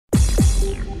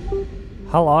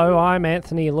Hello, I'm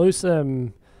Anthony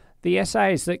Lewsome. The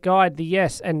essays that guide the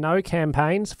Yes and No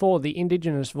campaigns for the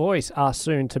Indigenous voice are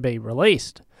soon to be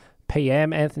released.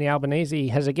 PM Anthony Albanese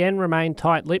has again remained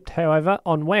tight-lipped, however,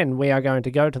 on when we are going to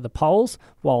go to the polls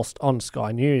whilst on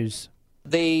Sky News.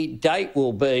 The date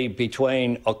will be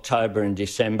between October and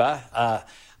December.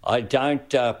 I don't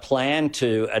plan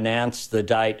to announce the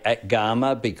date at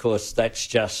Gama because that's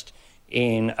just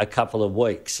in a couple of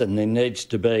weeks, and there needs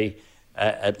to be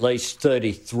at least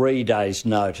 33 days'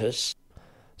 notice.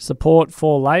 Support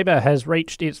for Labor has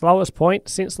reached its lowest point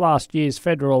since last year's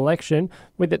federal election,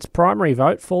 with its primary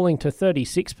vote falling to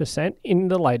 36% in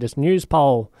the latest news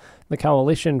poll. The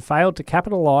coalition failed to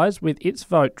capitalise, with its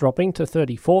vote dropping to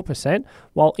 34%,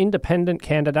 while independent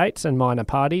candidates and minor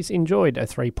parties enjoyed a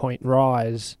 3-point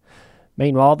rise.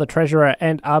 Meanwhile, the Treasurer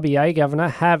and RBA Governor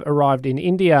have arrived in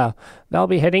India. They'll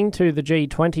be heading to the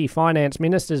G20 Finance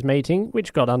Ministers meeting,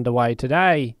 which got underway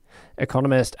today.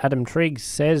 Economist Adam Triggs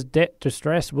says debt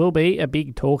distress will be a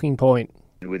big talking point.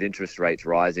 With interest rates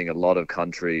rising, a lot of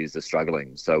countries are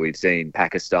struggling. So we've seen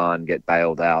Pakistan get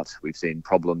bailed out. We've seen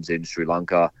problems in Sri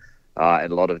Lanka.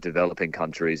 And a lot of developing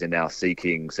countries are now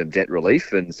seeking some debt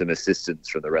relief and some assistance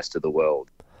from the rest of the world.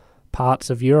 Parts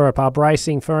of Europe are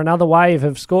bracing for another wave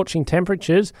of scorching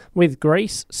temperatures, with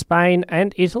Greece, Spain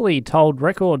and Italy told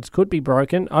records could be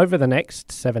broken over the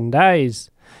next 7 days.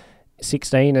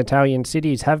 16 Italian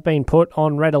cities have been put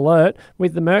on red alert,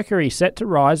 with the mercury set to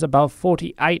rise above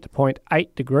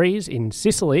 48.8 degrees in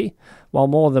Sicily, while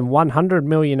more than 100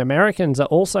 million Americans are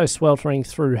also sweltering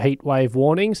through heatwave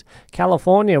warnings.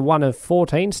 California, one of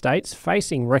 14 states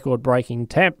facing record-breaking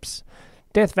temps.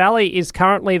 Death Valley is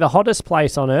currently the hottest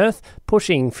place on Earth,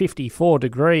 pushing 54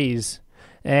 degrees.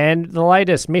 And the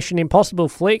latest Mission Impossible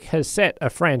flick has set a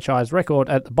franchise record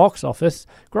at the box office,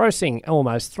 grossing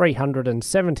almost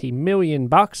 $370 million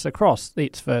across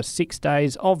its first 6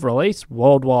 days of release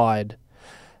worldwide.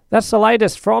 That's the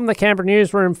latest from the Canberra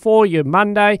Newsroom for you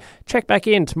Monday. Check back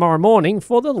in tomorrow morning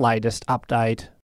for the latest update.